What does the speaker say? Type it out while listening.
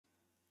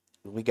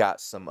We got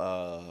some.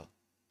 I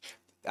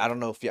don't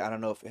know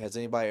if has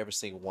anybody ever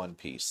seen One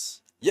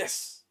Piece.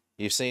 Yes.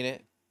 You've seen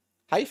it.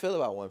 How you feel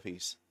about One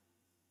Piece?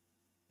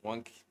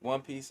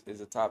 One Piece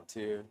is a top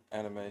tier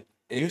anime.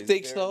 It You is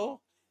think very so? long.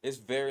 It's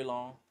very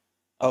long.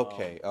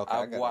 Okay. I I've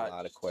got a lot of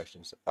watched.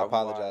 questions. I I've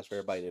apologize for watched.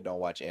 everybody that don't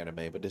watch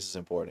anime, but this is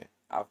important.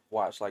 I've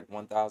watched like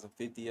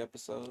 1,050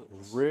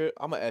 episodes.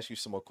 I'm gonna ask you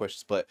some more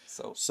questions, but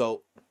So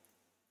so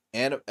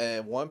and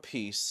One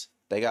Piece,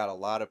 they got a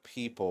lot of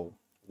people.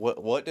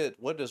 What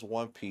does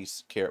One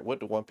Piece care? What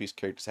do One Piece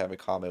characters have in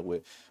common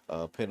with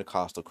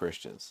Pentecostal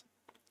Christians?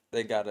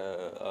 they got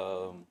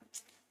a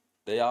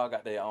they all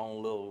got their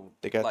own little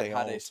They got like their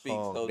how they own speak.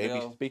 tongue. So They be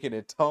they'll speaking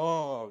in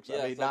tongues. I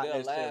yeah. mean, So not they'll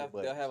necessarily, laugh.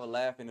 but They'll have a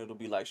laugh and it'll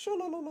be like shoo.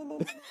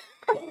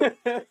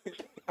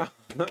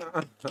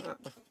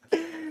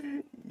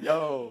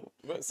 yo,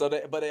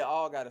 But they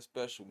all got a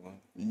special one.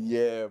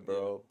 yeah, Yeah.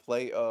 bro.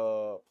 Play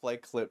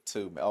clip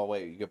two. Oh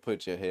wait, you can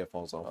put your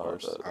headphones on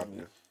first.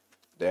 Okay.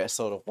 That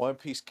so the One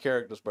Piece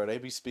characters, bro, they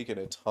be speaking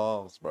in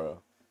tongues, bro.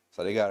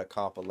 So they got a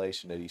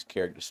compilation of these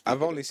characters speaking.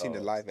 I've only in seen the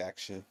tongues. live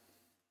action.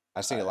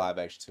 I seen a live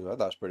action too. I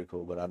thought it was pretty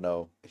cool, but I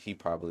know he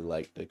probably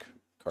liked the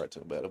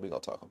cartoon better. We gonna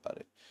talk about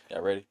it.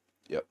 Y'all ready?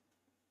 Yep.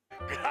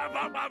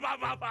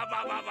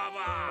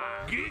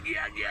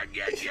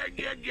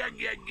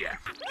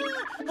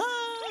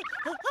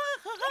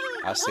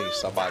 I seen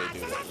somebody do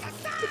that.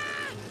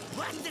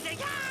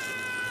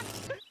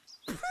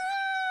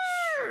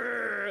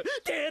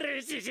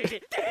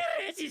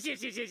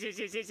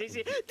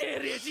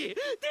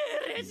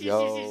 Yo,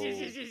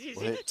 what?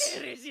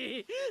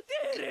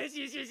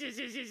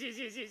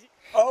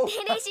 Oh,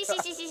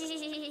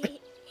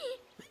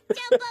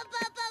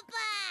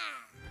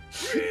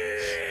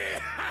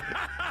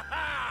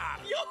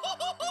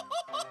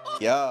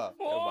 Yeah.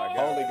 oh my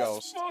Holy God.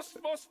 Ghost.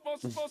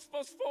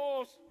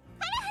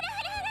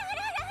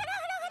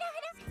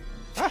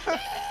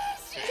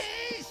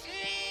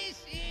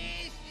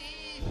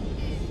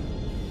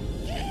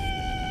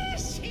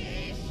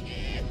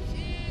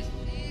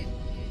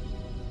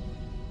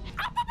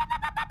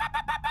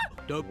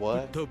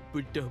 What?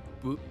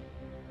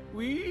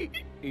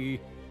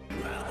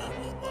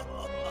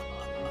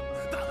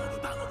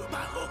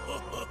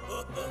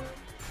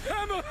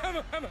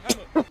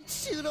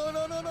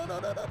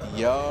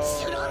 Yo.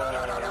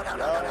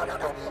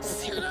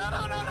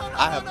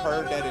 I have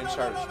heard that in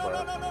church,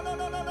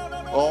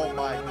 bro. Oh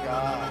my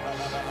God.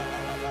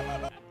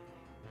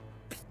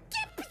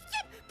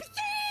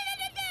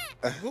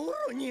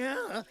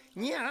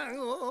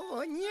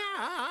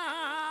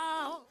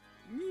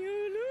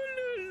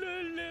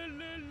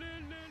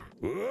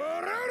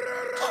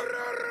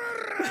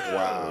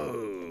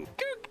 Wow.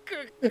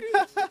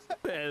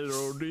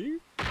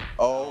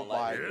 Oh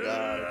my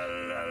God.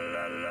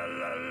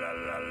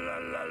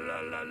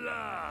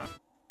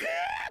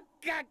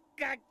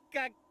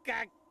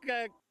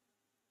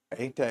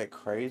 Ain't that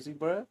crazy,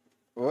 bro?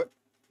 What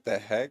the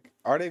heck?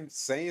 Are they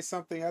saying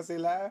something as they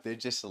laugh? They're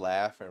just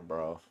laughing,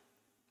 bro.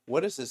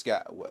 What is this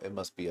guy? It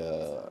must be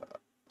a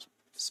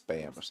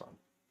spam or something.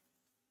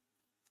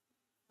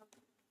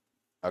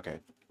 Okay.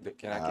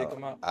 Can I kick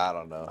them out? I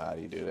don't know how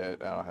you do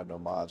that. I don't have no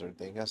mods or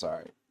anything. That's all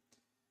right.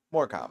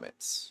 More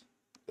comments.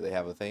 Do they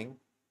have a thing?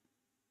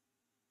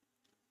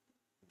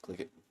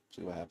 Click it.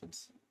 See what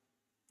happens.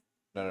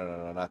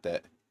 No, not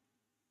that.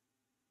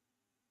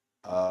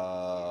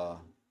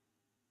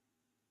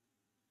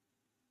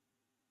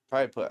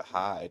 Probably put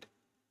hide.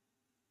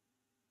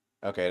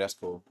 Okay, that's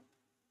cool.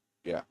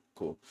 Yeah,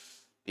 cool.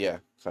 Yeah,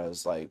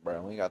 cause like,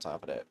 bro, we ain't got time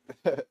for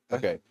that.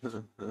 Okay,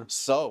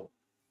 so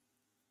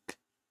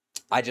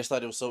I just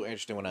thought it was so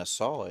interesting when I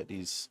saw it.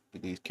 These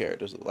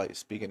characters like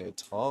speaking in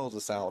tongues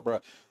of sound, bro.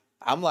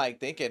 I'm like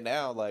thinking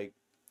now, like,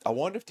 I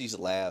wonder if these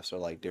laughs are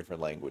like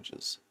different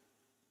languages.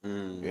 You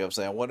know what I'm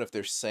saying? I wonder if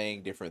they're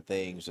saying different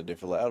things or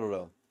different. I don't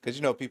know, because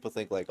people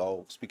think like,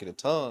 oh, speaking in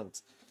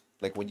tongues.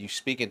 Like when you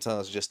speak in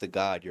tongues just to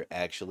God, you're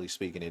actually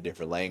speaking in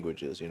different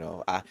languages.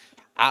 I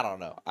don't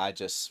know. I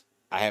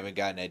haven't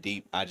gotten that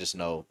deep. I just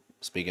know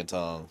speaking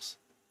tongues,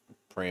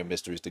 praying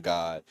mysteries to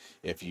God.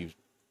 If you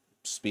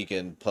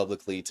speaking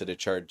publicly to the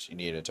church, you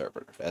need an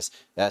interpreter.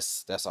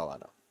 That's all I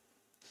know.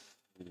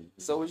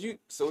 So was you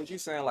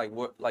saying like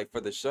what like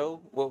for the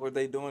show? What were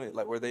they doing? It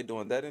like were they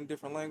doing that in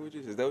different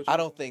languages? Is that what you I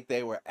don't think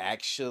they were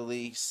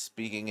actually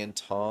speaking in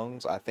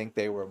tongues. I think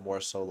they were more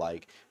so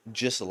like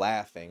just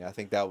laughing. I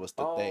think that was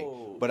the thing.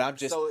 Oh, But I'm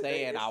just so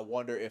saying, I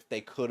wonder if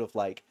they could have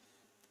like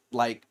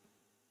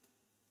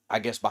I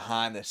guess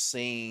behind the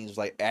scenes,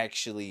 like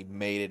actually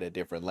made it a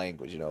different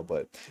language,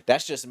 But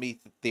that's just me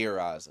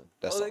theorizing.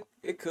 That's all.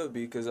 it could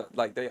be because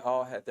like they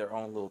all had their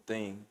own little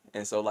thing,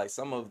 and so like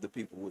some of the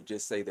people would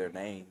just say their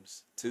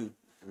names too.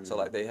 So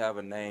like they have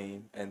a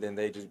name, and then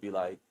they just be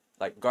like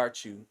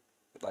Garchu,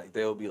 like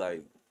they'll be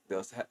like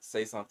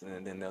say something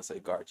and then they'll say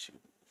Garchu,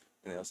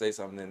 and they'll say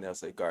something and then they'll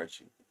say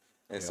Garchu,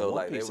 and Yeah, so One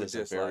like they Piece were is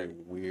just a very like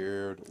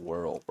weird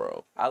world,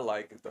 bro. I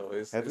like it though. Have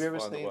It's you ever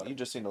fun to seen? watch. You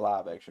just seen the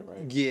live action,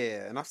 right?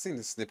 Yeah, and I've seen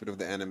the snippet of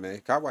the anime.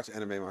 I watch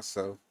anime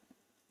myself.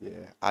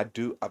 Yeah, I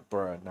do.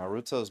 Bruh,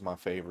 Naruto's my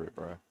favorite,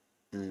 bruh.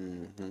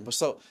 Mm-hmm. But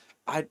so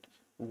I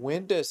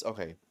when does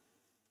okay,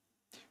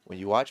 when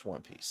you watch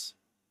One Piece,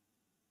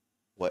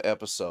 what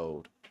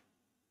episode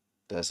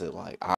does it like